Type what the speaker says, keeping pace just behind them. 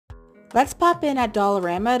Let's pop in at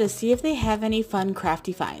Dollarama to see if they have any fun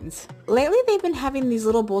crafty finds. Lately they've been having these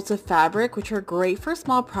little bolts of fabric which are great for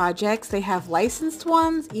small projects. They have licensed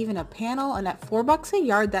ones, even a panel, and at $4 a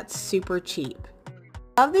yard that's super cheap.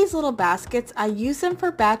 I love these little baskets. I use them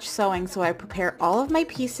for batch sewing, so I prepare all of my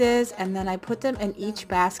pieces and then I put them in each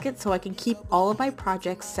basket so I can keep all of my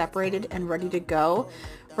projects separated and ready to go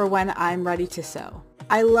for when I'm ready to sew.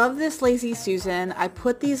 I love this Lazy Susan. I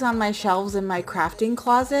put these on my shelves in my crafting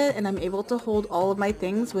closet and I'm able to hold all of my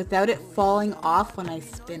things without it falling off when I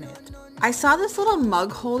spin it. I saw this little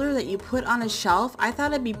mug holder that you put on a shelf. I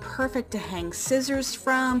thought it'd be perfect to hang scissors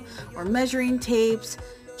from or measuring tapes.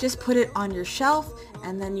 Just put it on your shelf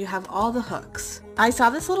and then you have all the hooks. I saw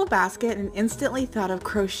this little basket and instantly thought of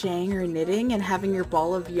crocheting or knitting and having your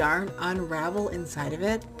ball of yarn unravel inside of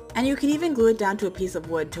it. And you can even glue it down to a piece of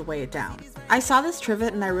wood to weigh it down. I saw this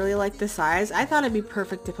trivet and I really liked the size. I thought it'd be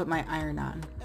perfect to put my iron on.